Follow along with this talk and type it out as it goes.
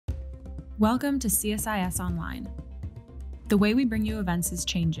Welcome to CSIS Online. The way we bring you events is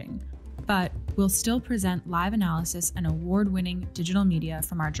changing, but we'll still present live analysis and award-winning digital media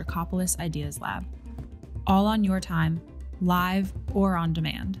from our Dracopolis Ideas Lab. All on your time, live or on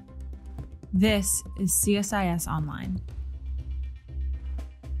demand. This is CSIS Online.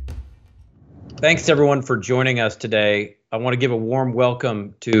 Thanks everyone for joining us today. I want to give a warm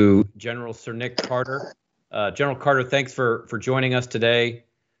welcome to General Sir Nick Carter. General Carter, thanks for joining us today.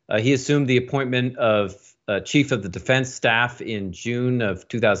 He assumed the appointment of Chief of the Defense Staff in June of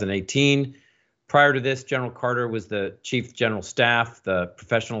 2018. Prior to this, General Carter was the Chief General Staff, the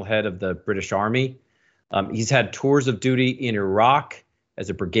professional head of the British Army. He's had tours of duty in Iraq as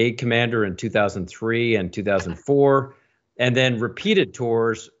a brigade commander in 2003 and 2004, and then repeated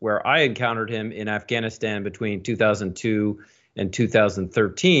tours where I encountered him in Afghanistan between 2002 and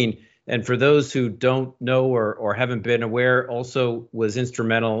 2013. And for those who don't know or haven't been aware, also was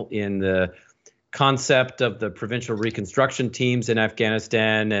instrumental in the concept of the Provincial Reconstruction Teams in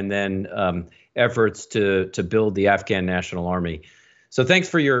Afghanistan, and then efforts to build the Afghan National Army. So thanks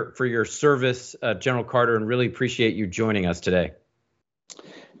for your service, General Carter, and really appreciate you joining us today.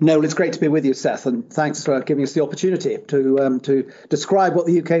 No, it's great to be with you, Seth, and thanks for giving us the opportunity to describe what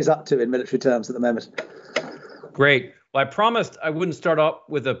the UK is up to in military terms at the moment. Great. Well, I promised I wouldn't start off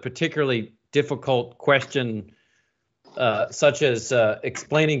with a particularly difficult question, such as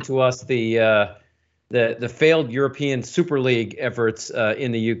explaining to us the failed European Super League efforts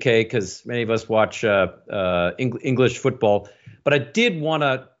in the UK, because many of us watch English football. But I did want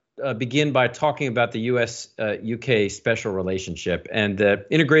to begin by talking about the US-UK special relationship. And the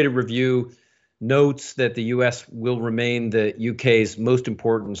integrated review notes that the US will remain the UK's most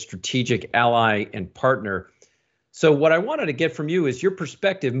important strategic ally and partner. So what I wanted to get from you is your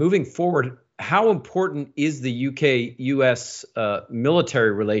perspective moving forward. How important is the UK-US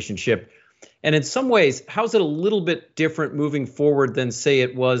military relationship? And in some ways, how's it a little bit different moving forward than, say,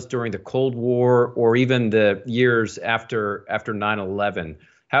 it was during the Cold War or even the years after 9/11?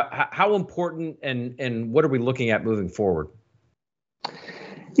 How important and what are we looking at moving forward?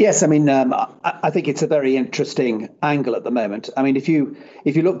 Yes, I mean, I think it's a very interesting angle at the moment. I mean, if you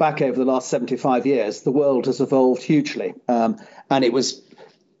look back over the last 75 years, the world has evolved hugely, and it was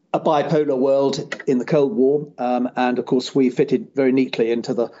a bipolar world in the Cold War, and of course we fitted very neatly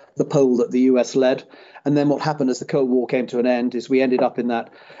into the pole that the US led. And then what happened as the Cold War came to an end is we ended up in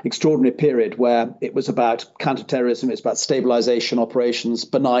that extraordinary period where it was about counterterrorism, it's about stabilization operations,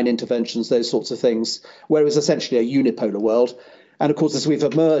 benign interventions, those sorts of things, where it was essentially a unipolar world. And of course, as we've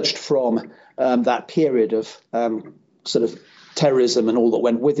emerged from that period of sort of terrorism and all that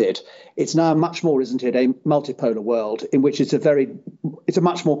went with it, it's now much more, isn't it, a multipolar world in which it's a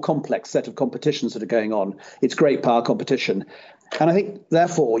much more complex set of competitions that are going on. It's great power competition. And I think,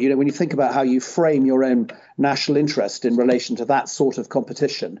 therefore, when you think about how you frame your own national interest in relation to that sort of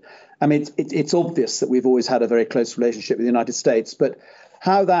competition, I mean, it's obvious that we've always had a very close relationship with the United States, but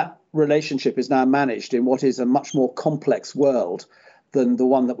how that relationship is now managed in what is a much more complex world than the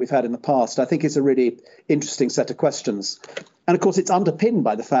one that we've had in the past, I think is a really interesting set of questions. And of course, it's underpinned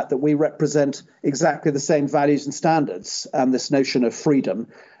by the fact that we represent exactly the same values and standards, and this notion of freedom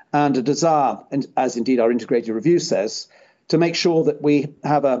and a desire, and as indeed our integrated review says, to make sure that we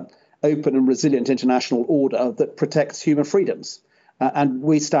have an open and resilient international order that protects human freedoms. And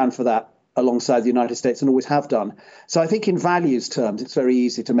we stand for that alongside the United States and always have done. So I think in values terms, it's very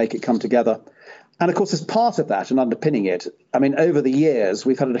easy to make it come together. And of course, as part of that and underpinning it, I mean, over the years,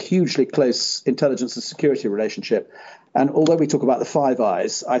 we've had a hugely close intelligence and security relationship. And although we talk about the Five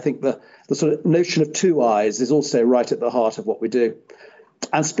Eyes, I think the sort of notion of two eyes is also right at the heart of what we do.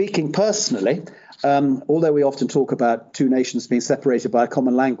 And speaking personally, although we often talk about two nations being separated by a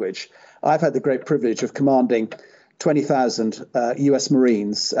common language, I've had the great privilege of commanding 20,000 US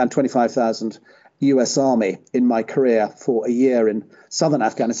Marines and 25,000 US Army in my career for a year in southern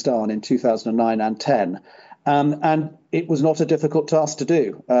Afghanistan in 2009 and 10. And it was not a difficult task to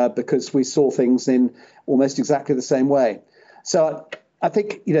do because we saw things in almost exactly the same way. So I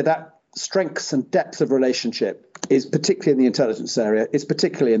think, that strengths and depth of relationship is particularly in the intelligence area, it's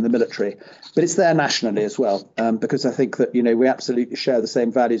particularly in the military, but it's there nationally as well, because I think that, we absolutely share the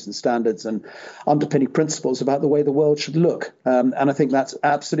same values and standards and underpinning principles about the way the world should look. And I think that's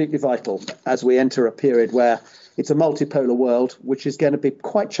absolutely vital as we enter a period where it's a multipolar world, which is going to be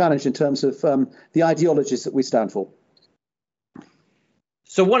quite challenged in terms of the ideologies that we stand for.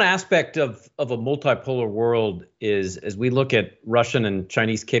 So one aspect of a multipolar world is, as we look at Russian and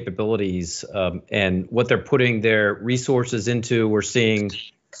Chinese capabilities and what they're putting their resources into, we're seeing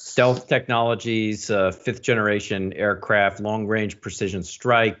stealth technologies, fifth generation aircraft, long range precision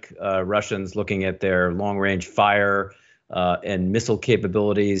strike, Russians looking at their long range fire and missile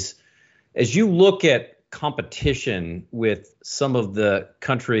capabilities. As you look at competition with some of the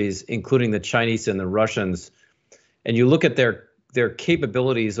countries, including the Chinese and the Russians, and you look at their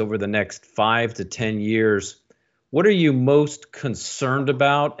capabilities over the next 5 to 10 years, what are you most concerned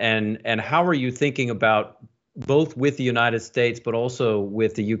about, and how are you thinking about, both with the United States but also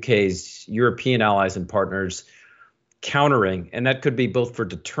with the UK's European allies and partners, countering? And that could be both for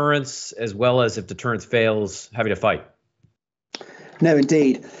deterrence as well as, if deterrence fails, having to fight. No,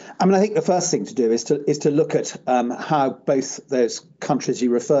 indeed. I mean, I think the first thing to do is to look at how both those countries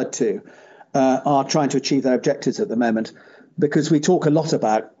you referred to are trying to achieve their objectives at the moment, because we talk a lot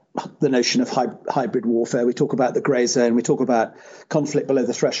about the notion of hybrid warfare. We talk about the grey zone. We talk about conflict below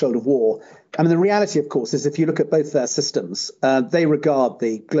the threshold of war. I mean, the reality, of course, is if you look at both their systems, they regard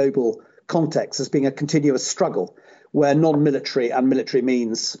the global context as being a continuous struggle where non-military and military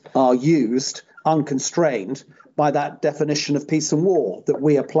means are used unconstrained by that definition of peace and war that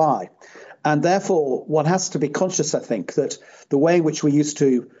we apply. And therefore, one has to be conscious, I think, that the way in which we used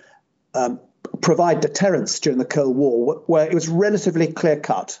to provide deterrence during the Cold War, where it was relatively clear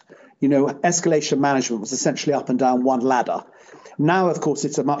cut, escalation management was essentially up and down one ladder. Now, of course,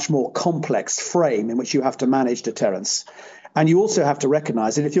 it's a much more complex frame in which you have to manage deterrence. And you also have to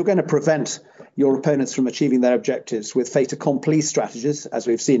recognize that if you're going to prevent your opponents from achieving their objectives with fait accompli strategies, as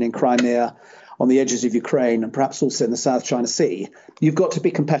we've seen in Crimea, on the edges of Ukraine, and perhaps also in the South China Sea, you've got to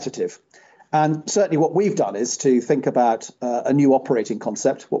be competitive. And certainly what we've done is to think about a new operating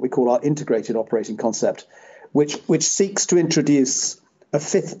concept, what we call our integrated operating concept, which seeks to introduce a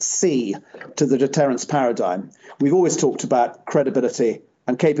fifth C to the deterrence paradigm. We've always talked about credibility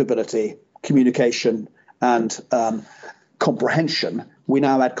and capability, communication and comprehension. We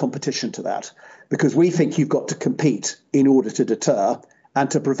now add competition to that, because we think you've got to compete in order to deter and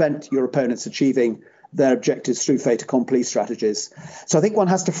to prevent your opponents achieving their objectives through fait accompli strategies. So I think one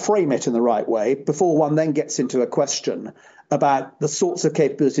has to frame it in the right way before one then gets into a question about the sorts of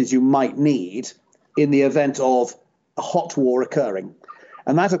capabilities you might need in the event of a hot war occurring.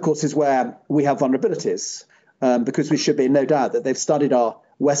 And that, of course, is where we have vulnerabilities, because we should be in no doubt that they've studied our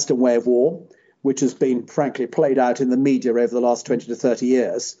Western way of war, which has been, frankly, played out in the media over the last 20 to 30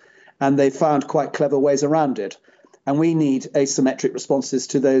 years, and they've found quite clever ways around it. And we need asymmetric responses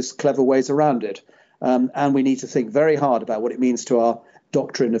to those clever ways around it. And we need to think very hard about what it means to our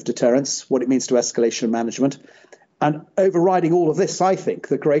doctrine of deterrence, what it means to escalation management. And overriding all of this, I think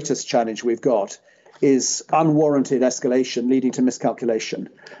the greatest challenge we've got is unwarranted escalation leading to miscalculation.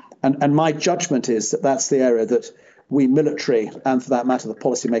 And my judgment is that that's the area that we military, and for that matter, the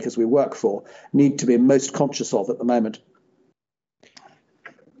policymakers we work for, need to be most conscious of at the moment.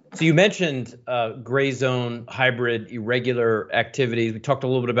 So you mentioned gray zone, hybrid, irregular activities. We talked a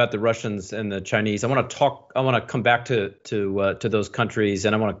little bit about the Russians and the Chinese. I want to come back to those countries,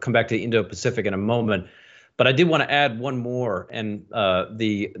 and I want to come back to the Indo-Pacific in a moment. But I did want to add one more, and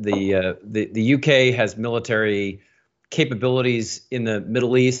the UK has military capabilities in the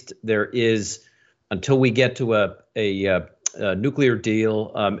Middle East. There is, until we get to a nuclear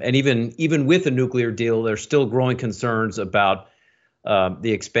deal, and even with a nuclear deal, there's still growing concerns about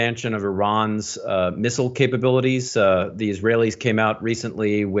the expansion of Iran's missile capabilities. The Israelis came out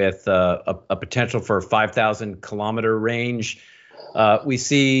recently with a potential for a 5,000-kilometer range. We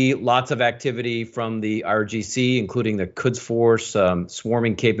see lots of activity from the IRGC, including the Quds Force,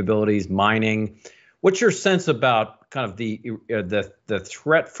 swarming capabilities, mining. What's your sense about kind of the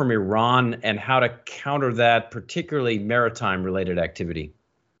threat from Iran and how to counter that, particularly maritime-related activity?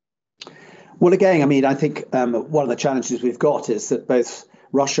 Well, again, I mean, I think one of the challenges we've got is that both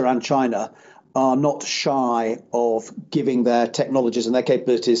Russia and China are not shy of giving their technologies and their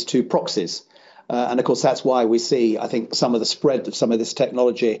capabilities to proxies. And of course, that's why we see, I think, some of the spread of some of this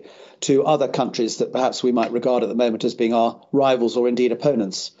technology to other countries that perhaps we might regard at the moment as being our rivals or indeed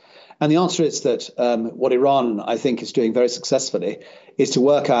opponents. And the answer is that what Iran, I think, is doing very successfully is to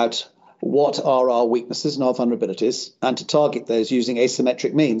work out what are our weaknesses and our vulnerabilities and to target those using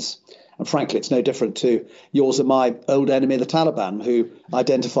asymmetric means. And frankly, it's no different to yours and my old enemy, the Taliban, who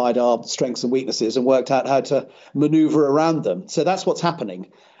identified our strengths and weaknesses and worked out how to maneuver around them. So that's what's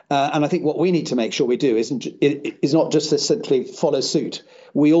happening. And I think what we need to make sure we do is not just to simply follow suit.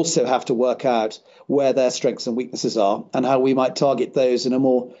 We also have to work out where their strengths and weaknesses are and how we might target those in a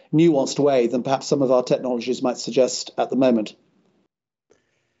more nuanced way than perhaps some of our technologies might suggest at the moment.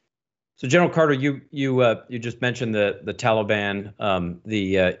 So, General Carter, you just mentioned the Taliban,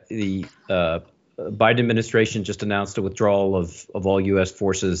 Biden administration just announced a withdrawal of all U.S.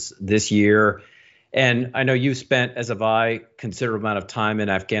 forces this year. And I know you've spent, as have I, considerable amount of time in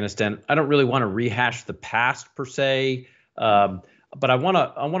Afghanistan. I don't really want to rehash the past per se, but I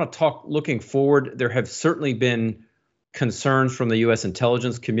want to talk looking forward. There have certainly been concerns from the U.S.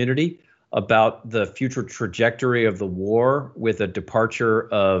 intelligence community about the future trajectory of the war with a departure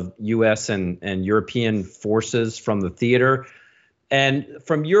of U.S. and European forces from the theater. And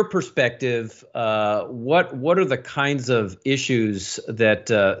from your perspective, what are the kinds of issues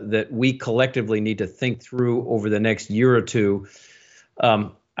that we collectively need to think through over the next year or two?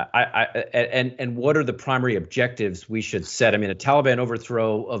 And what are the primary objectives we should set? I mean, a Taliban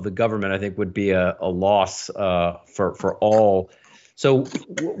overthrow of the government, I think, would be a loss for all. So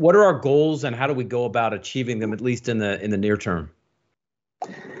what are our goals and how do we go about achieving them, at least in the near term?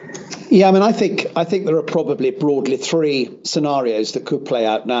 Yeah, I mean, I think there are probably broadly three scenarios that could play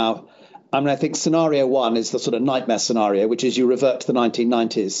out now. I mean, I think scenario one is the sort of nightmare scenario, which is you revert to the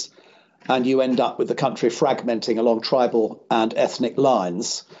 1990s and you end up with the country fragmenting along tribal and ethnic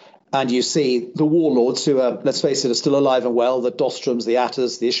lines. And you see the warlords who are, let's face it, are still alive and well, the Dostroms, the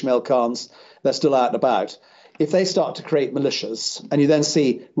Attas, the Ismail Khans, they're still out and about. If they start to create militias and you then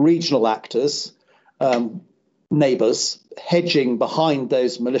see regional actors, neighbours hedging behind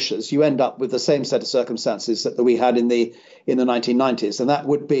those militias, you end up with the same set of circumstances that we had in the 1990s. And that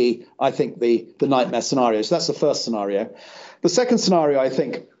would be, I think, the nightmare scenario. So that's the first scenario. The second scenario, I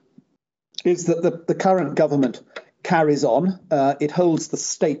think, is that the current government carries on. It holds the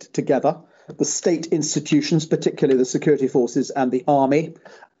state together. The state institutions, particularly the security forces and the army,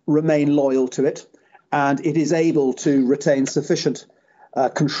 remain loyal to it. And it is able to retain sufficient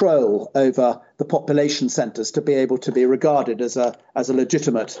control over the population centres to be able to be regarded as a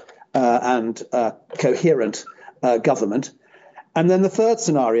legitimate and coherent government. And then the third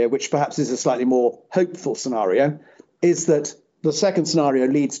scenario, which perhaps is a slightly more hopeful scenario, is that the second scenario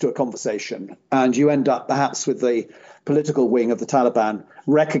leads to a conversation and you end up perhaps with the political wing of the Taliban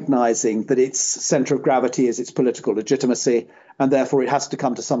recognizing that its center of gravity is its political legitimacy, and therefore it has to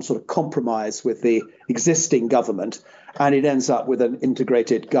come to some sort of compromise with the existing government, and it ends up with an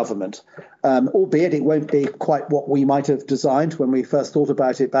integrated government. Albeit it won't be quite what we might have designed when we first thought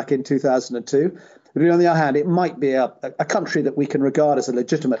about it back in 2002. But on the other hand, it might be a country that we can regard as a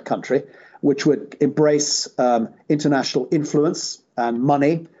legitimate country, which would embrace international influence and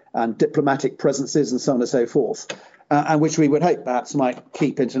money and diplomatic presences and so on and so forth, and which we would hope perhaps might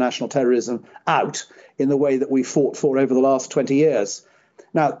keep international terrorism out in the way that we fought for over the last 20 years.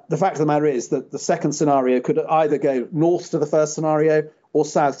 Now, the fact of the matter is that the second scenario could either go north to the first scenario or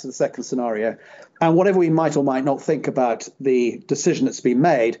south to the second scenario. And whatever we might or might not think about the decision that's been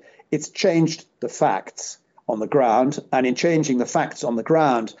made, it's changed the facts on the ground. And in changing the facts on the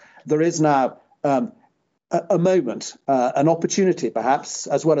ground, there is now a moment, an opportunity perhaps,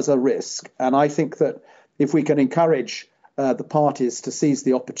 as well as a risk. And I think that if we can encourage the parties to seize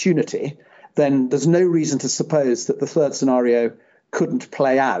the opportunity, then there's no reason to suppose that the third scenario couldn't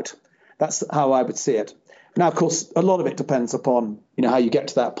play out. That's how I would see it. Now, of course, a lot of it depends upon, how you get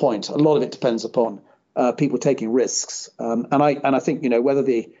to that point. A lot of it depends upon people taking risks. And I think, whether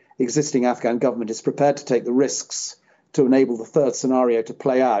the existing Afghan government is prepared to take the risks to enable the third scenario to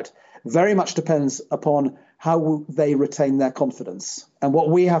play out very much depends upon how they retain their confidence. And what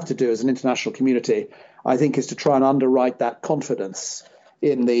we have to do as an international community, I think, is to try and underwrite that confidence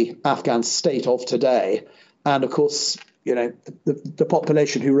in the Afghan state of today. And of course, the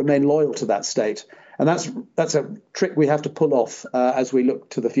population who remain loyal to that state. And that's a trick we have to pull off as we look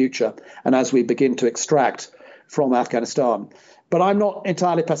to the future and as we begin to extract from Afghanistan. But I'm not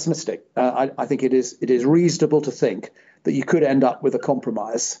entirely pessimistic. I think it is reasonable to think that you could end up with a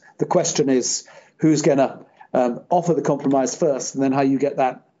compromise. The question is who's going to offer the compromise first, and then how you get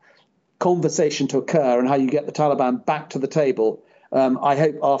that conversation to occur and how you get the Taliban back to the table, I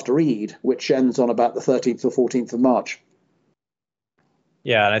hope after Eid, which ends on about the 13th or 14th of March.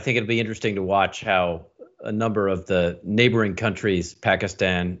 Yeah, and I think it'll be interesting to watch how a number of the neighboring countries,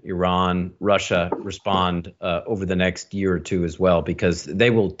 Pakistan, Iran, Russia, respond over the next year or two as well, because they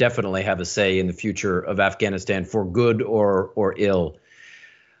will definitely have a say in the future of Afghanistan for good or ill.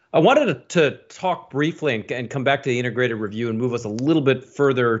 I wanted to talk briefly and come back to the integrated review and move us a little bit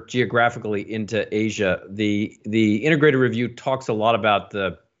further geographically into Asia. The integrated review talks a lot about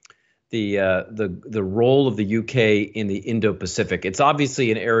the role of the UK in the Indo-Pacific. It's obviously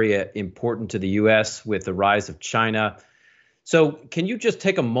an area important to the US with the rise of China. So can you just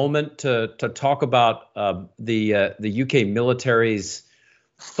take a moment to talk about the UK military's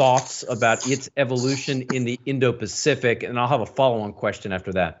thoughts about its evolution in the Indo-Pacific? And I'll have a follow-on question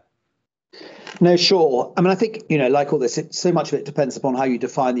after that. No, sure. I mean, I think, like all this, so much of it depends upon how you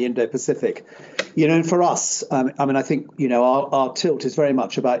define the Indo-Pacific. And for us, I think, our tilt is very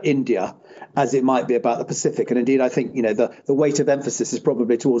much about India as it might be about the Pacific. And indeed, I think, the weight of emphasis is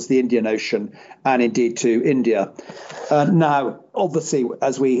probably towards the Indian Ocean and indeed to India. Now, obviously,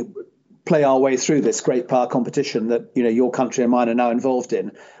 as we play our way through this great power competition that, your country and mine are now involved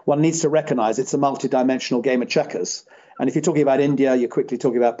in, one needs to recognize it's a multidimensional game of checkers. And if you're talking about India, you're quickly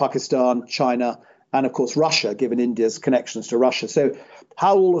talking about Pakistan, China, and of course, Russia, given India's connections to Russia. So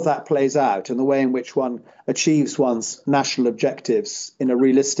how all of that plays out and the way in which one achieves one's national objectives in a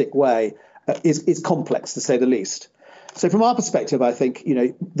realistic way is complex, to say the least. So from our perspective, I think,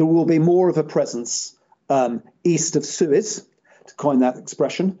 there will be more of a presence east of Suez, to coin that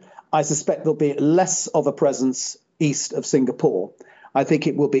expression. I suspect there'll be less of a presence east of Singapore. I think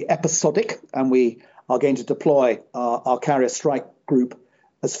it will be episodic, and we are going to deploy our carrier strike group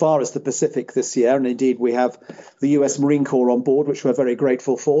as far as the Pacific this year. And indeed, we have the US Marine Corps on board, which we're very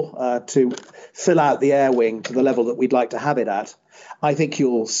grateful for, to fill out the air wing to the level that we'd like to have it at. I think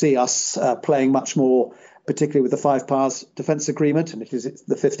you'll see us playing much more, particularly with the Five Powers Defence Agreement, and it is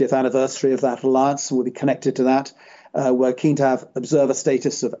the 50th anniversary of that alliance, and we'll be connected to that. We're keen to have observer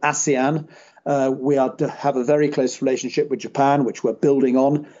status of ASEAN. We are to have a very close relationship with Japan, which we're building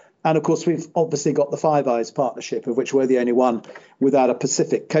on. And of course, we've obviously got the Five Eyes partnership, of which we're the only one without a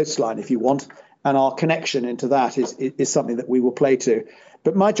Pacific coastline, if you want. And our connection into that is something that we will play to.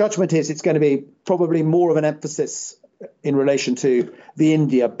 But my judgment is it's going to be probably more of an emphasis in relation to the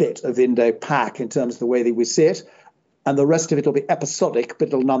India bit of Indo-Pac in terms of the way that we see it. And the rest of it will be episodic, but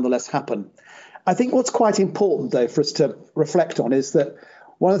it'll nonetheless happen. I think what's quite important, though, for us to reflect on is that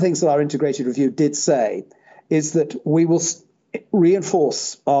one of the things that our integrated review did say is that we will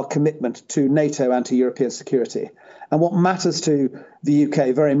reinforce our commitment to NATO and to European security. And what matters to the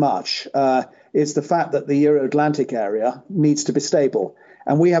UK very much is the fact that the Euro-Atlantic area needs to be stable.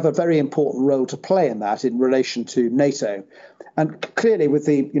 And we have a very important role to play in that in relation to NATO. And clearly, with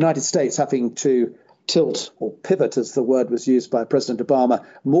the United States having to tilt or pivot, as the word was used by President Obama,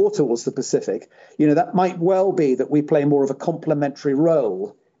 more towards the Pacific, that might well be that we play more of a complementary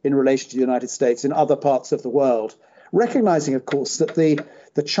role in relation to the United States in other parts of the world, recognizing, of course, that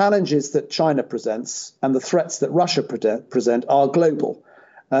the challenges that China presents and the threats that Russia present are global.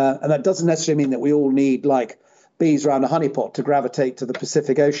 And that doesn't necessarily mean that we all need, like bees around a honeypot, to gravitate to the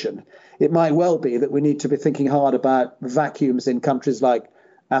Pacific Ocean. It might well be that we need to be thinking hard about vacuums in countries like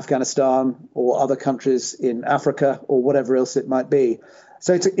Afghanistan or other countries in Africa or whatever else it might be.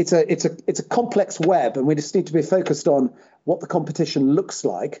 So it's a complex web, and we just need to be focused on what the competition looks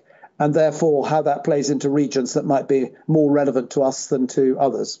like, and therefore how that plays into regions that might be more relevant to us than to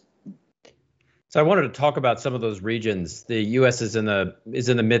others. So I wanted to talk about some of those regions. The U.S. is in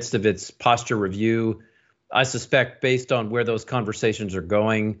the midst of its posture review. I suspect, based on where those conversations are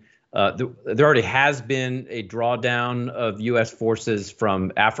going, there already has been a drawdown of U.S. forces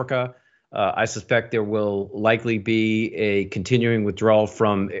from Africa. I suspect there will likely be a continuing withdrawal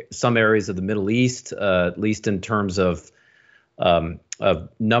from some areas of the Middle East, at least in terms of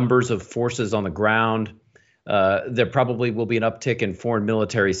numbers of forces on the ground. There probably will be an uptick in foreign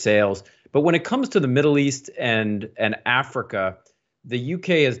military sales. But when it comes to the Middle East and Africa, the UK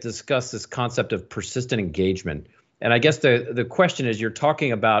has discussed this concept of persistent engagement. And I guess the question is, you're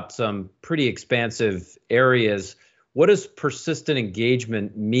talking about some pretty expansive areas. What does persistent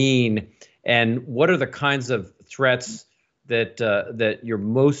engagement mean? And what are the kinds of threats that you're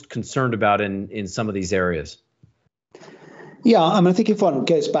most concerned about in some of these areas? Yeah, I think if one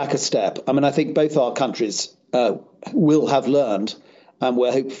goes back a step, I think both our countries will have learned, and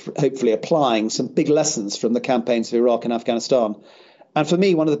we're hopefully applying some big lessons from the campaigns of Iraq and Afghanistan. And for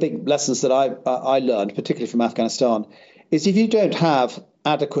me, one of the big lessons that I learned, particularly from Afghanistan, is if you don't have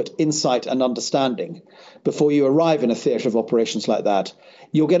adequate insight and understanding before you arrive in a theatre of operations like that,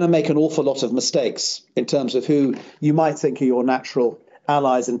 you're going to make an awful lot of mistakes in terms of who you might think are your natural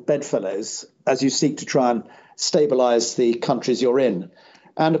allies and bedfellows as you seek to try and stabilize the countries you're in.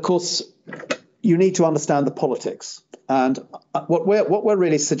 And of course, you need to understand the politics. And what we're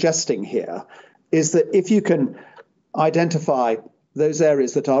really suggesting here is that if you can identify those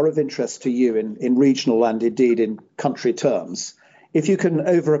areas that are of interest to you in regional and indeed in country terms, if you can,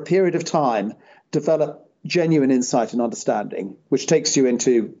 over a period of time, develop genuine insight and understanding, which takes you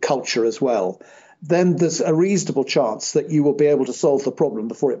into culture as well, then there's a reasonable chance that you will be able to solve the problem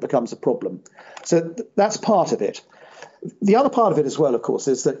before it becomes a problem. So that's part of it. The other part of it as well, of course,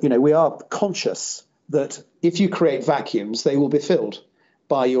 is that, we are conscious that if you create vacuums, they will be filled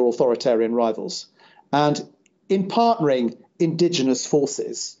by your authoritarian rivals. And in partnering indigenous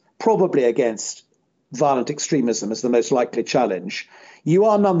forces, probably against violent extremism as the most likely challenge, you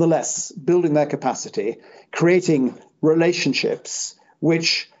are nonetheless building their capacity, creating relationships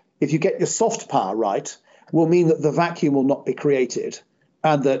which, if you get your soft power right, will mean that the vacuum will not be created,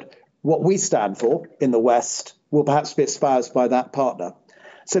 and that what we stand for in the West will perhaps be espoused by that partner.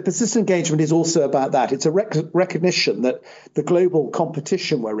 So persistent engagement is also about that. It's a recognition that the global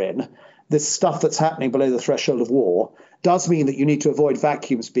competition we're in, this stuff that's happening below the threshold of war, does mean that you need to avoid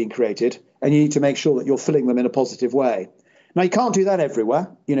vacuums being created, and you need to make sure that you're filling them in a positive way. Now, you can't do that everywhere.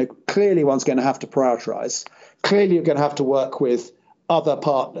 Clearly one's going to have to prioritize. Clearly you're going to have to work with other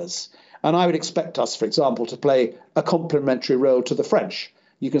partners. And I would expect us, for example, to play a complementary role to the French.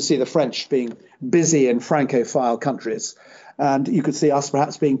 You can see the French being busy in Francophile countries, and you could see us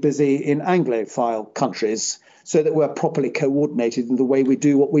perhaps being busy in Anglophile countries, so that we're properly coordinated in the way we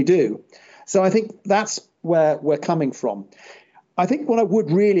do what we do. So I think that's where we're coming from. I think what I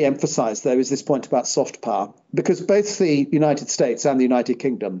would really emphasize, though, is this point about soft power, because both the United States and the United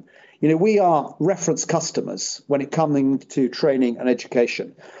Kingdom, we are reference customers when it comes to training and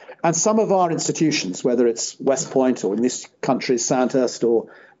education. And some of our institutions, whether it's West Point or in this country, Sandhurst or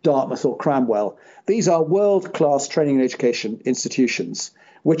Dartmouth or Cranwell, these are world-class training and education institutions,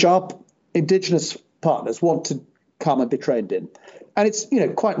 which our Indigenous partners want to come and be trained in. And it's,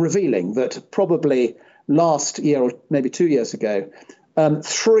 quite revealing that probably last year or maybe 2 years ago,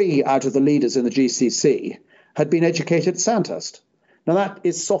 3 out of the leaders in the GCC had been educated at Sandhurst. Now, that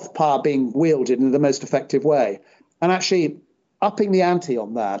is soft power being wielded in the most effective way. And actually upping the ante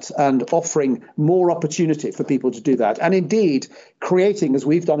on that and offering more opportunity for people to do that. And indeed, creating, as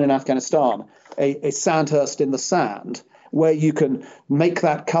we've done in Afghanistan, a Sandhurst in the sand, where you can make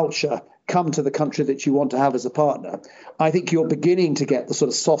that culture come to the country that you want to have as a partner. I think you're beginning to get the sort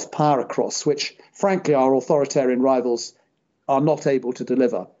of soft power across, which, frankly, our authoritarian rivals are not able to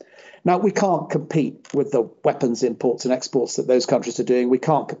deliver. Now, we can't compete with the weapons imports and exports that those countries are doing. We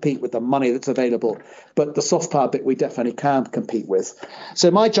can't compete with the money that's available. But the soft power bit we definitely can compete with.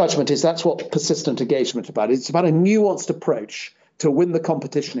 So my judgment is that's what persistent engagement is about. It's about a nuanced approach to win the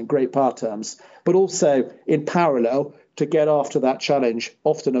competition in great power terms, but also in parallel to get after that challenge,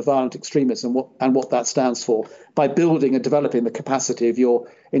 often of violent extremism, and what that stands for, by building and developing the capacity of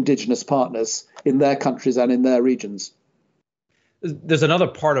your Indigenous partners in their countries and in their regions. There's another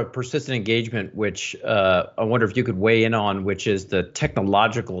part of persistent engagement, which I wonder if you could weigh in on, which is the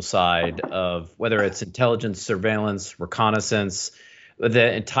technological side of whether it's intelligence, surveillance, reconnaissance,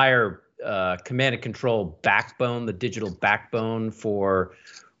 the entire command and control backbone, the digital backbone for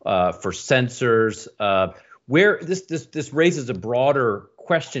sensors. Where this raises a broader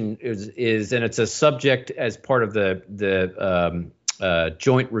question is, and it's a subject as part of the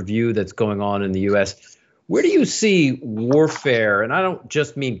joint review that's going on in the U.S. Where do you see warfare? And I don't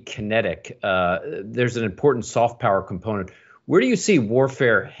just mean kinetic. There's an important soft power component. Where do you see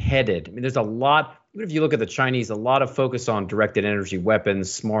warfare headed? I mean, there's a lot, even if you look at the Chinese, a lot of focus on directed energy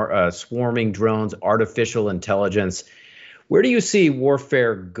weapons, swarming drones, artificial intelligence. Where do you see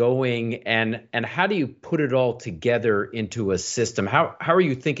warfare going, and how do you put it all together into a system? How are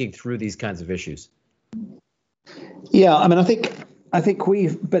you thinking through these kinds of issues? Yeah, I mean, I think we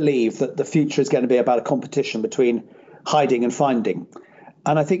believe that the future is going to be about a competition between hiding and finding.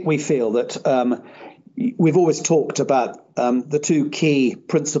 And I think we feel that we've always talked about the two key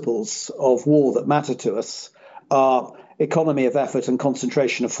principles of war that matter to us are economy of effort and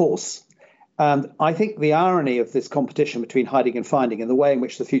concentration of force. And I think the irony of this competition between hiding and finding and the way in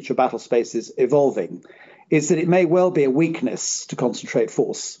which the future battle space is evolving is that it may well be a weakness to concentrate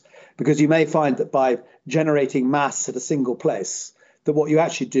force, because you may find that by generating mass at a single place, that what you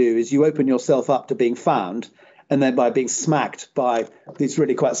actually do is you open yourself up to being found, and then by being smacked by these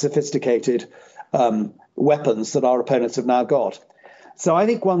really quite sophisticated weapons that our opponents have now got. So I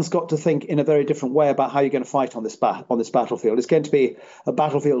think one's got to think in a very different way about how you're going to fight on this battlefield. It's going to be a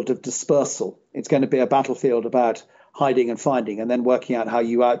battlefield of dispersal. It's going to be a battlefield about hiding and finding, and then working out how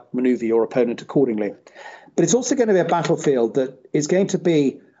you outmaneuver your opponent accordingly. But it's also going to be a battlefield that is going to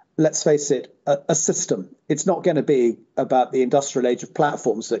be, let's face it, a system. It's not going to be about the industrial age of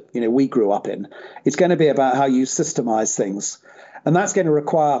platforms that we grew up in. It's going to be about how you systemize things. And that's going to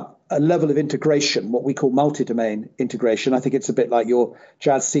require a level of integration, what we call multi-domain integration. I think it's a bit like your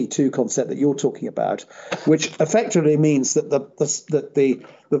Jazz C2 concept that you're talking about, which effectively means that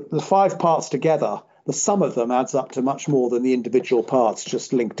the 5 parts together, the sum of them adds up to much more than the individual parts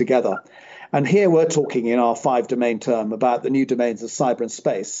just linked together. And here we're talking in our 5-domain term about the new domains of cyber and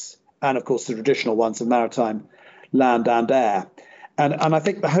space, and of course the traditional ones of maritime, land and air. And I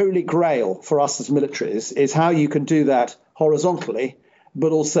think the holy grail for us as militaries is how you can do that horizontally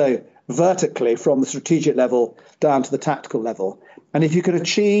but also vertically from the strategic level down to the tactical level. And if you can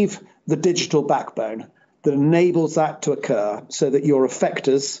achieve the digital backbone that enables that to occur so that your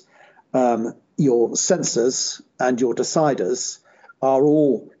effectors, your sensors and your deciders are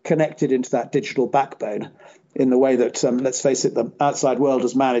all connected into that digital backbone in the way that, let's face it, the outside world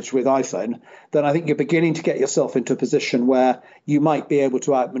is managed with iPhone, then I think you're beginning to get yourself into a position where you might be able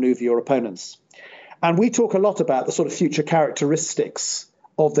to outmaneuver your opponents. And we talk a lot about the sort of future characteristics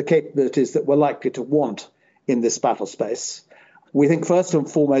of the capabilities that we're likely to want in this battle space. We think first and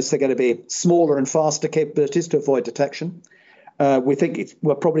foremost they're going to be smaller and faster capabilities to avoid detection. We think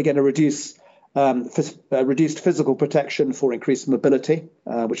we're probably going to reduce reduced physical protection for increased mobility,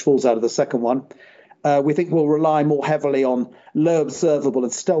 which falls out of the second one. We think we'll rely more heavily on low observable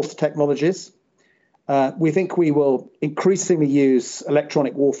and stealth technologies. We think we will increasingly use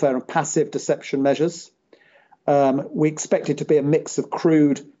electronic warfare and passive deception measures. We expect it to be a mix of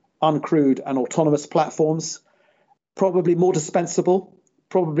crewed, uncrewed and autonomous platforms, probably more dispensable,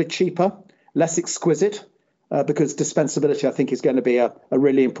 probably cheaper, less exquisite, because dispensability, I think, is going to be a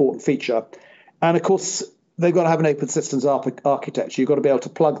really important feature. And of course, they've got to have an open systems architecture. You've got to be able to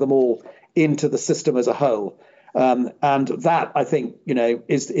plug them all into the system as a whole. And that, I think,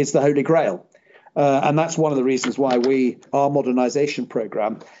 is the holy grail. And that's one of the reasons why our modernization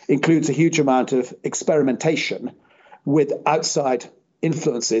program includes a huge amount of experimentation with outside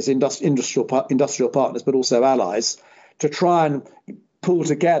influences, industrial partners, but also allies, to try and pull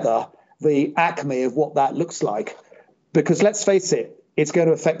together the acme of what that looks like. Because let's face it, it's going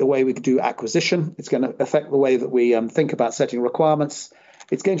to affect the way we do acquisition. It's going to affect the way that we think about setting requirements.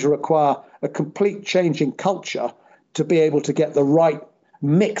 It's going to require a complete change in culture to be able to get the right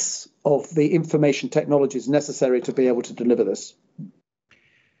mix of the information technologies necessary to be able to deliver this.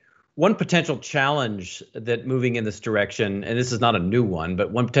 One potential challenge that moving in this direction, and this is not a new one,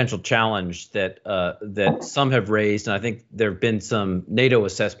 but one potential challenge that that some have raised, and I think there have been some NATO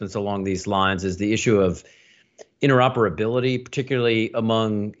assessments along these lines, is the issue of interoperability, particularly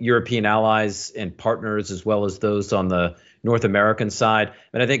among European allies and partners, as well as those on the North American side.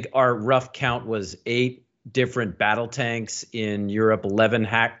 And I think our rough count was 8 different battle tanks in Europe, 11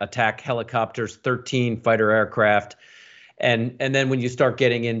 attack helicopters, 13 fighter aircraft. And then when you start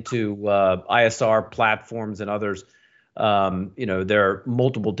getting into ISR platforms and others, there are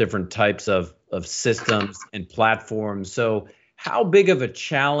multiple different types of systems and platforms. So how big of a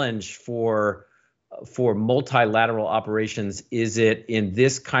challenge for multilateral operations is it in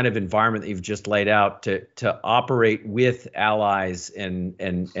this kind of environment that you've just laid out to operate with allies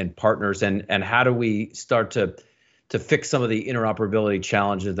and partners, and how do we start to fix some of the interoperability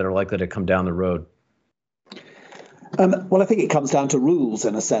challenges that are likely to come down the road? Well, I think it comes down to rules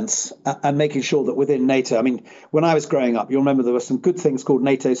in a sense, and making sure that within NATO, I mean, when I was growing up, you'll remember there were some good things called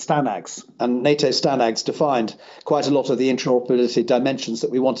NATO STANAGs, and NATO STANAGs defined quite a lot of the interoperability dimensions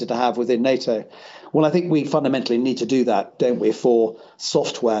that we wanted to have within NATO. Well, I think we fundamentally need to do that, don't we, for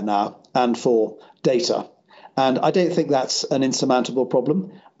software now and for data. And I don't think that's an insurmountable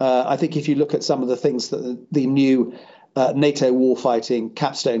problem. I think if you look at some of the things that the new NATO warfighting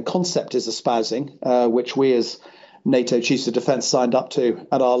capstone concept is espousing, which we as NATO Chiefs of Defence signed up to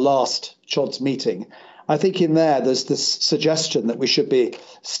at our last CHODS meeting, I think in there's this suggestion that we should be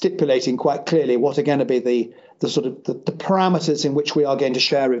stipulating quite clearly what are going to be the sort of the parameters in which we are going to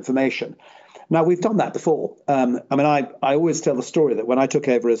share information. Now, we've done that before. I always tell the story that when I took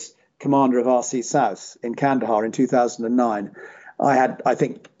over as commander of RC South in Kandahar in 2009, I had, I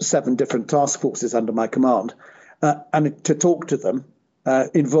think, 7 different task forces under my command. And to talk to them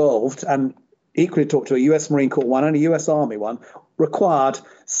involved, and equally talk to a US Marine Corps one and a US Army one, required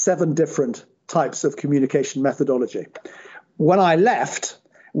 7 different types of communication methodology. When I left,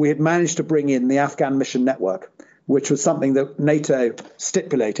 we had managed to bring in the Afghan Mission Network, which was something that NATO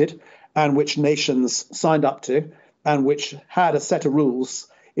stipulated and which nations signed up to, and which had a set of rules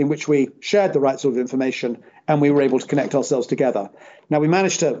in which we shared the right sort of information and we were able to connect ourselves together. Now, we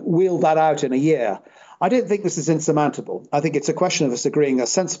managed to wheel that out in a year. I don't think this is insurmountable. I think it's a question of us agreeing a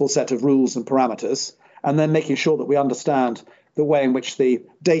sensible set of rules and parameters, and then making sure that we understand the way in which the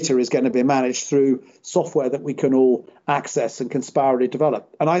data is going to be managed through software that we can all access and conspirally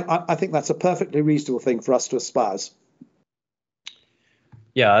develop. And I think that's a perfectly reasonable thing for us to espouse.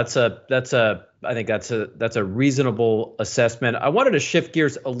 Yeah, I think that's a reasonable assessment. I wanted to shift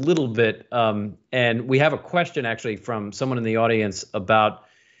gears a little bit, and we have a question actually from someone in the audience about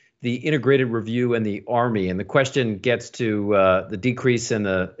the integrated review and the Army, and the question gets to the decrease in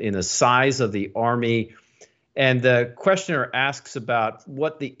the size of the Army And the questioner asks about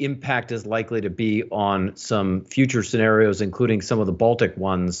what the impact is likely to be on some future scenarios, including some of the Baltic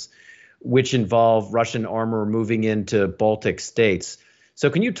ones, which involve Russian armor moving into Baltic states. So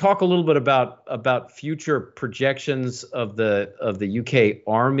can you talk a little bit about future projections of the UK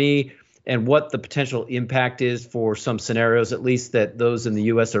Army and what the potential impact is for some scenarios, at least that those in the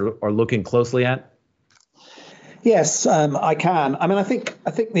US are looking closely at? Yes, I can. I mean, I think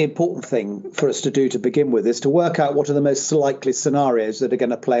the important thing for us to do to begin with is to work out what are the most likely scenarios that are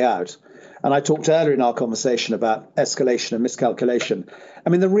going to play out. And I talked earlier in our conversation about escalation and miscalculation. I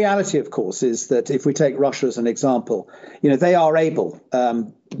mean, the reality, of course, is that if we take Russia as an example, they are able,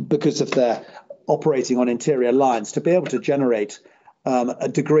 because of their operating on interior lines, to be able to generate a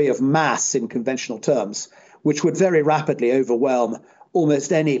degree of mass in conventional terms, which would very rapidly overwhelm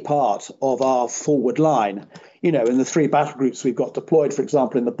almost any part of our forward line. In the three battle groups we've got deployed, for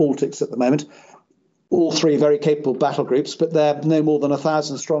example, in the Baltics at the moment, all three very capable battle groups, but they're no more than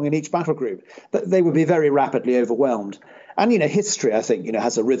 1,000 strong in each battle group. They would be very rapidly overwhelmed. And, history, I think,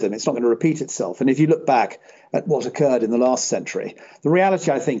 has a rhythm. It's not going to repeat itself. And if you look back at what occurred in the last century, the reality,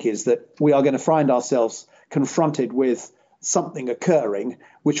 I think, is that we are going to find ourselves confronted with something occurring,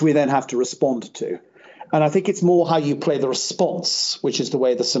 which we then have to respond to. And I think it's more how you play the response, which is the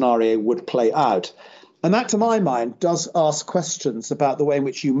way the scenario would play out. And that, to my mind, does ask questions about the way in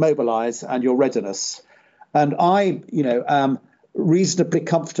which you mobilize and your readiness. And I, am reasonably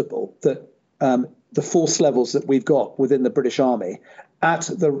comfortable that the force levels that we've got within the British Army at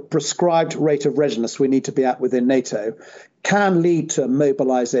the prescribed rate of readiness we need to be at within NATO can lead to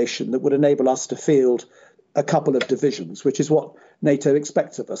mobilization that would enable us to field a couple of divisions, which is what NATO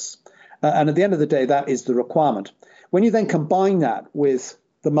expects of us. And at the end of the day, that is the requirement. When you then combine that with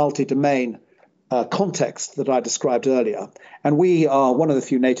the multi-domain context that I described earlier, and we are one of the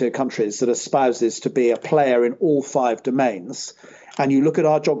few NATO countries that espouses to be a player in all 5 domains, and you look at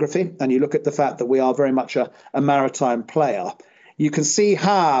our geography and you look at the fact that we are very much a maritime player, you can see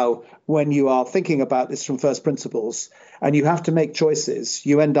how, when you are thinking about this from first principles and you have to make choices,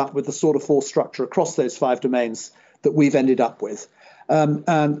 you end up with the sort of force structure across those 5 domains that we've ended up with. And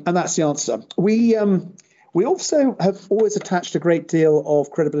that's the answer. We also have always attached a great deal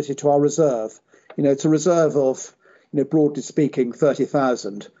of credibility to our reserve. It's a reserve of, broadly speaking,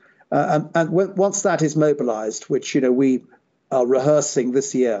 30,000. And once that is mobilized, which, we are rehearsing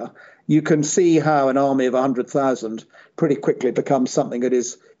this year, you can see how an army of 100,000 pretty quickly becomes something that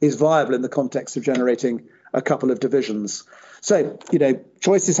is viable in the context of generating a couple of divisions. So,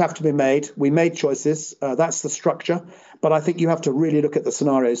 choices have to be made. We made choices. That's the structure. But I think you have to really look at the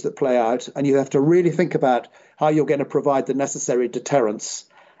scenarios that play out, and you have to really think about how you're going to provide the necessary deterrence.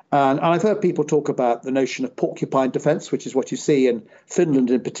 And I've heard people talk about the notion of porcupine defense, which is what you see in Finland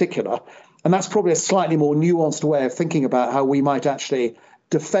in particular. And that's probably a slightly more nuanced way of thinking about how we might actually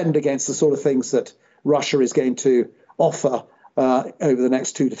defend against the sort of things that Russia is going to offer over the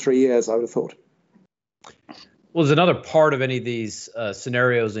next 2 to 3 years, I would have thought. Well, there's another part of any of these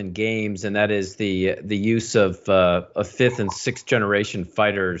scenarios and games, and that is the use of 5th and 6th generation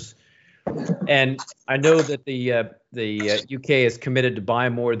fighters. And I know that the UK is committed to buy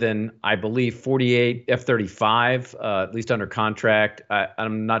more than, I believe, 48 F-35, at least under contract.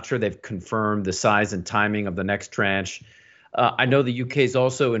 I'm not sure they've confirmed the size and timing of the next tranche. I know the UK is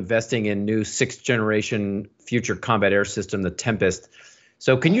also investing in new 6th generation future combat air system, the Tempest.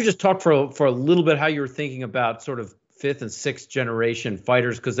 So can you just talk for a little bit how you're thinking about sort of 5th and 6th generation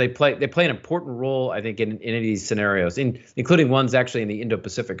fighters, because they play an important role, I think, in any of these scenarios, including ones actually in the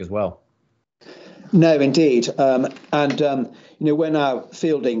Indo-Pacific as well. No, indeed. We're now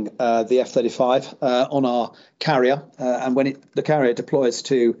fielding the F-35 on our carrier, and when the carrier deploys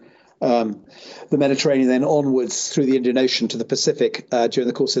to the Mediterranean, then onwards through the Indian Ocean to the Pacific during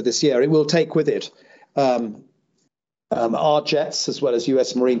the course of this year, it will take with it our jets as well as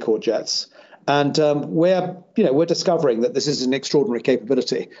US Marine Corps jets. And we're discovering that this is an extraordinary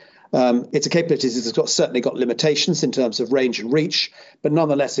capability. It's a capability that's certainly got limitations in terms of range and reach, but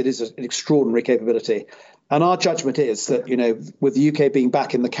nonetheless, it is an extraordinary capability. And our judgment is that, with the UK being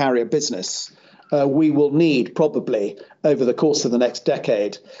back in the carrier business, we will need probably over the course of the next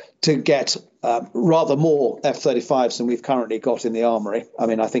decade to get rather more F-35s than we've currently got in the armory. I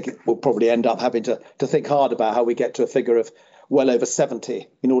mean, I think it will probably end up having to think hard about how we get to a figure of well over 70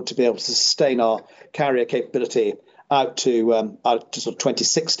 in order to be able to sustain our carrier capability out to sort of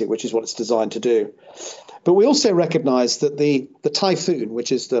 2060, which is what it's designed to do. But we also recognise that the Typhoon,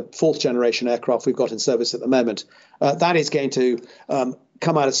 which is the 4th generation aircraft we've got in service at the moment, that is going to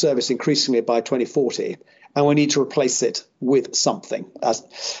come out of service increasingly by 2040, and we need to replace it with something.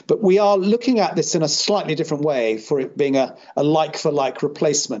 But we are looking at this in a slightly different way for it being a like-for-like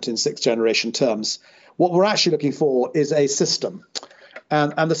replacement in sixth-generation terms. What we're actually looking for is a system,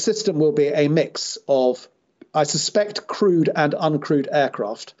 and the system will be a mix of, I suspect, crewed and uncrewed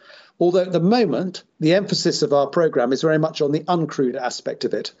aircraft, although at the moment, the emphasis of our program is very much on the uncrewed aspect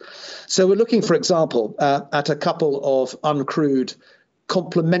of it. So we're looking, for example, at a couple of uncrewed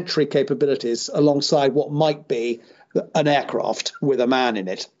complementary capabilities alongside what might be an aircraft with a man in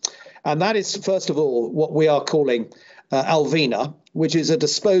it. And that is, first of all, what we are calling Alvina, which is a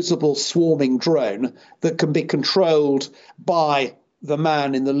disposable swarming drone that can be controlled by the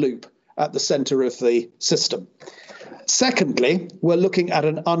man in the loop at the center of the system. Secondly, we're looking at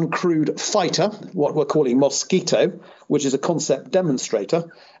an uncrewed fighter, what we're calling Mosquito, which is a concept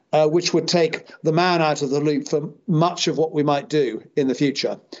demonstrator, which would take the man out of the loop for much of what we might do in the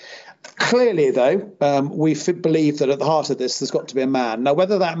future. Clearly, though, we believe that at the heart of this, there's got to be a man. Now,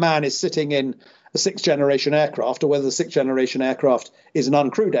 whether that man is sitting in a sixth-generation aircraft or whether the sixth-generation aircraft is an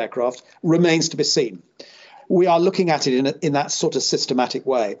uncrewed aircraft remains to be seen. We are looking at it in that sort of systematic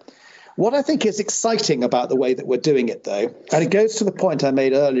way. What I think is exciting about the way that we're doing it, though, and it goes to the point I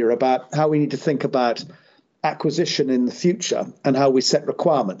made earlier about how we need to think about acquisition in the future and how we set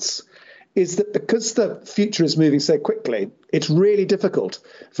requirements, is that because the future is moving so quickly, it's really difficult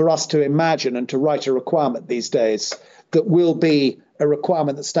for us to imagine and to write a requirement these days that will be a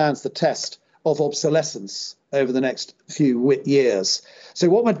requirement that stands the test of obsolescence over the next few years. So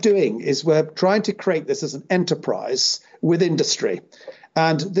what we're doing is we're trying to create this as an enterprise with industry.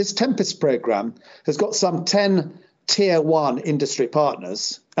 And this Tempest program has got some 10 tier 1 industry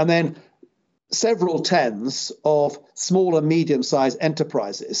partners and then several tens of small and medium-sized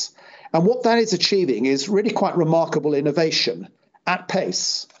enterprises. And what that is achieving is really quite remarkable innovation at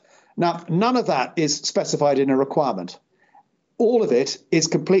pace. Now, none of that is specified in a requirement. All of it is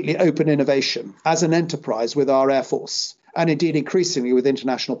completely open innovation as an enterprise with our Air Force, and indeed increasingly with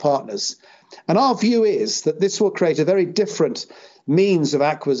international partners. And our view is that this will create a very different means of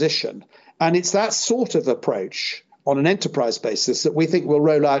acquisition. And it's that sort of approach on an enterprise basis that we think will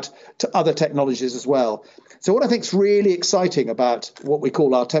roll out to other technologies as well. So what I think is really exciting about what we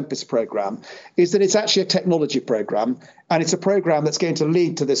call our Tempest program is that it's actually a technology program, and it's a program that's going to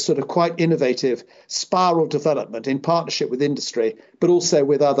lead to this sort of quite innovative spiral development in partnership with industry, but also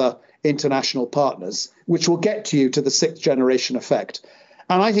with other international partners, which will get you to the sixth generation effect.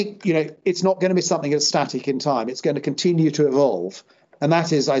 And I think, it's not going to be something that's static in time. It's going to continue to evolve. And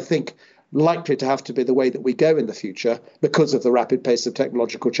that is, I think, likely to have to be the way that we go in the future because of the rapid pace of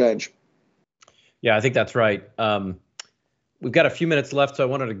technological change. Yeah, I think that's right. We've got a few minutes left, so I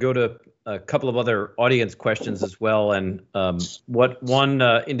wanted to go to a couple of other audience questions as well. And what one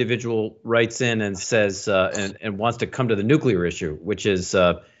individual writes in and says and wants to come to the nuclear issue, which is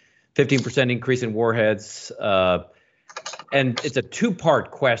 15% increase in warheads. And it's a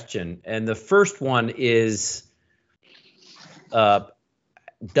two-part question. And the first one is,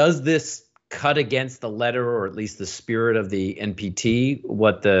 does this cut against the letter or at least the spirit of the NPT,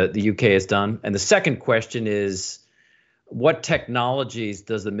 what the UK has done? And the second question is, what technologies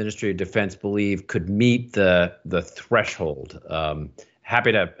does the Ministry of Defense believe could meet the threshold?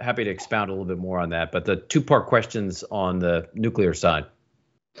 Happy to expound a little bit more on that, but the two-part questions on the nuclear side.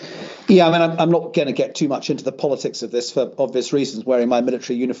 Yeah, I mean, I'm not going to get too much into the politics of this for obvious reasons, wearing my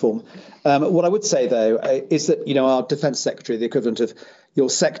military uniform. What I would say, though, is that, our Defence Secretary, the equivalent of your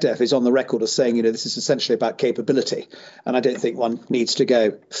SecDef, is on the record as saying, this is essentially about capability. And I don't think one needs to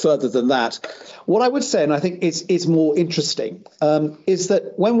go further than that. What I would say, and I think is more interesting, is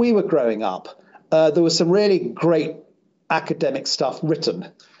that when we were growing up, there was some really great academic stuff written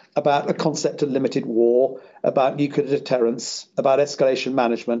about the concept of limited war, about nuclear deterrence, about escalation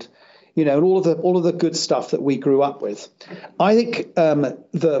management, and all of the good stuff that we grew up with. I think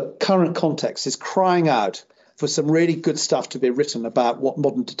the current context is crying out for some really good stuff to be written about what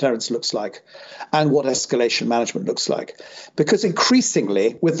modern deterrence looks like and what escalation management looks like. Because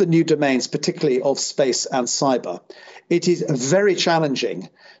increasingly, with the new domains, particularly of space and cyber, it is very challenging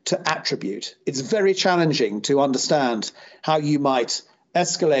to attribute. It's very challenging to understand how you might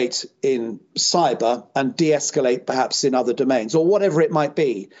escalate in cyber and de-escalate perhaps in other domains or whatever it might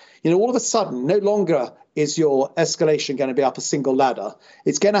be. All of a sudden, no longer is your escalation going to be up a single ladder.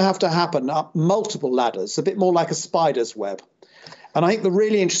 It's going to have to happen up multiple ladders, a bit more like a spider's web. And I think the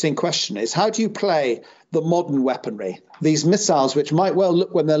really interesting question is, how do you play the modern weaponry, these missiles which might well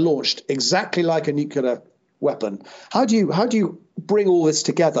look when they're launched exactly like a nuclear weapon? How do you bring all this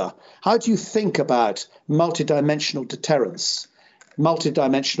together? How do you think about multidimensional deterrence?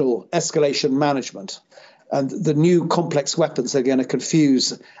 multidimensional escalation management. And the new complex weapons are going to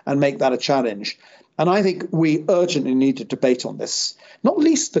confuse and make that a challenge. And I think we urgently need to debate on this, not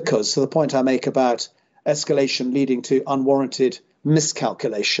least because, to the point I make about escalation leading to unwarranted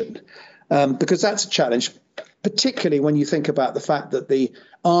miscalculation, because that's a challenge, particularly when you think about the fact that the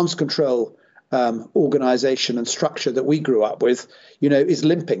arms control organization and structure that we grew up with, is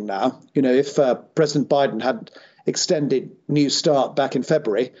limping now. If President Biden had extended New START back in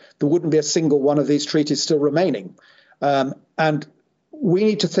February, there wouldn't be a single one of these treaties still remaining. And we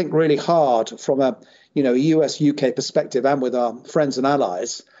need to think really hard from a US-UK perspective and with our friends and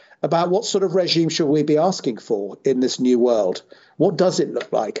allies about what sort of regime should we be asking for in this new world? What does it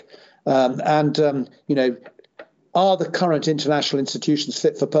look like? Are the current international institutions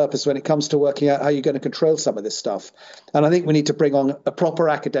fit for purpose when it comes to working out how you're going to control some of this stuff? And I think we need to bring on a proper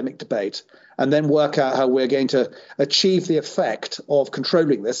academic debate and then work out how we're going to achieve the effect of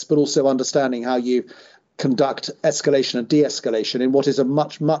controlling this, but also understanding how you conduct escalation and de-escalation in what is a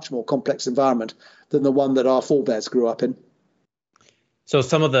much, much more complex environment than the one that our forebears grew up in. So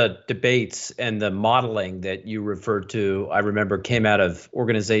some of the debates and the modeling that you referred to, I remember, came out of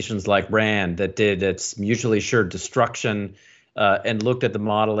organizations like RAND that did its mutually assured destruction and looked at the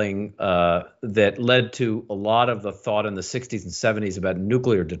modeling that led to a lot of the thought in the 60s and 70s about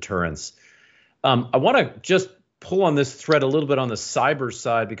nuclear deterrence. I want to just pull on this thread a little bit on the cyber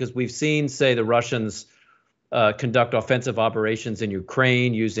side, because we've seen, say, the Russians conduct offensive operations in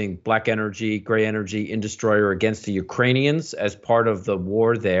Ukraine using black energy, gray energy in destroyer against the Ukrainians as part of the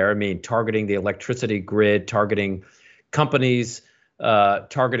war there. I mean, targeting the electricity grid, targeting companies,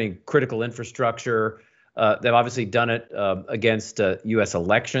 targeting critical infrastructure. They've obviously done it against U.S.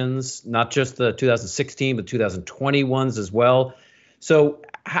 elections, not just the 2016, but 2020 ones as well. So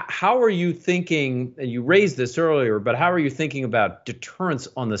how are you thinking, and you raised this earlier, but how are you thinking about deterrence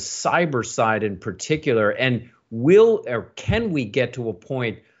on the cyber side in particular? And will or can we get to a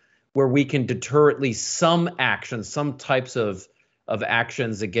point where we can deter at least some actions, some types of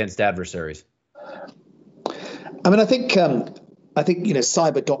actions against adversaries? I mean, I think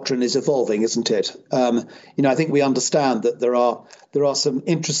cyber doctrine is evolving, isn't it? I think we understand that there are some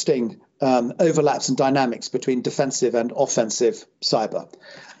interesting overlaps and dynamics between defensive and offensive cyber.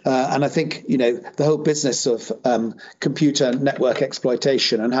 And I think, the whole business of computer network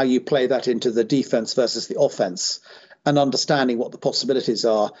exploitation and how you play that into the defense versus the offense and understanding what the possibilities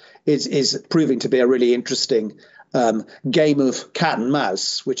are is proving to be a really interesting game of cat and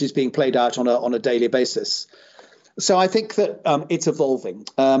mouse, which is being played out on a daily basis. So I think that it's evolving.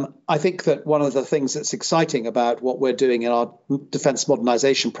 I think that one of the things that's exciting about what we're doing in our defense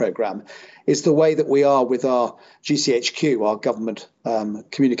modernization program is the way that we are with our GCHQ, our government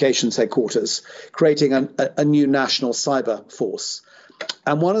communications headquarters, creating a new national cyber force.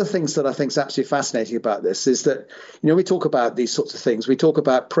 And one of the things that I think is absolutely fascinating about this is that, we talk about these sorts of things. We talk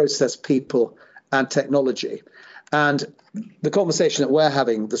about process, people, and technology. And the conversation that we're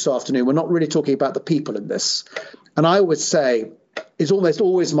having this afternoon, we're not really talking about the people in this. And I always say, is almost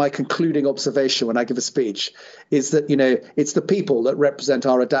always my concluding observation when I give a speech, is that, it's the people that represent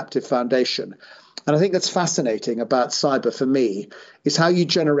our adaptive foundation. And I think that's fascinating about cyber for me, is how you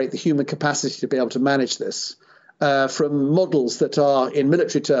generate the human capacity to be able to manage this from models that are, in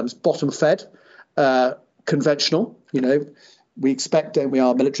military terms, bottom-fed, conventional, We expect, don't we,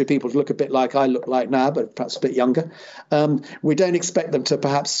 our military people to look a bit like I look like now, but perhaps a bit younger. We don't expect them to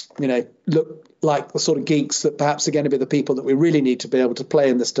perhaps, look like the sort of geeks that perhaps are going to be the people that we really need to be able to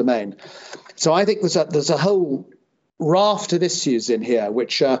play in this domain. So I think there's a whole raft of issues in here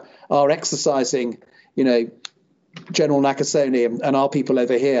which are exercising, General Nakasone and our people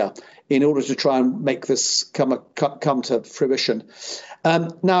over here in order to try and make this come to fruition.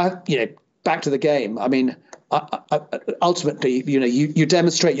 Now, back to the game. I mean, ultimately, you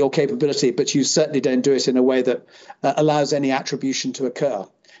demonstrate your capability, but you certainly don't do it in a way that allows any attribution to occur.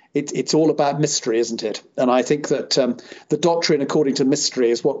 It's all about mystery, isn't it? And I think that the doctrine according to mystery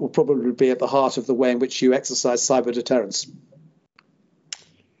is what will probably be at the heart of the way in which you exercise cyber deterrence.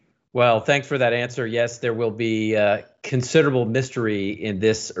 Well, thanks for that answer. Yes, there will be considerable mystery in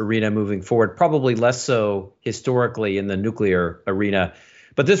this arena moving forward, probably less so historically in the nuclear arena.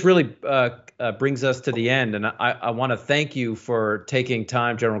 But this really brings us to the end. And I want to thank you for taking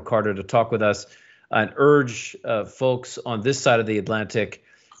time, General Carter, to talk with us and urge folks on this side of the Atlantic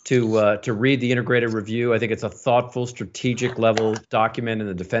to read the integrated review. I think it's a thoughtful, strategic level document in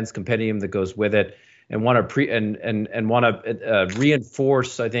the defense compendium that goes with it, and want to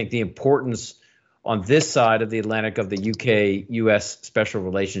reinforce, I think, the importance on this side of the Atlantic of the UK-US special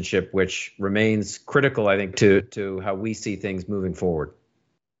relationship, which remains critical, I think, to how we see things moving forward.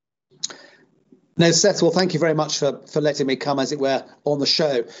 No, Seth, well, thank you very much for letting me come, as it were, on the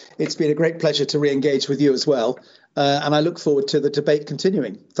show. It's been a great pleasure to re-engage with you as well. And I look forward to the debate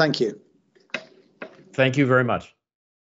continuing. Thank you. Thank you very much.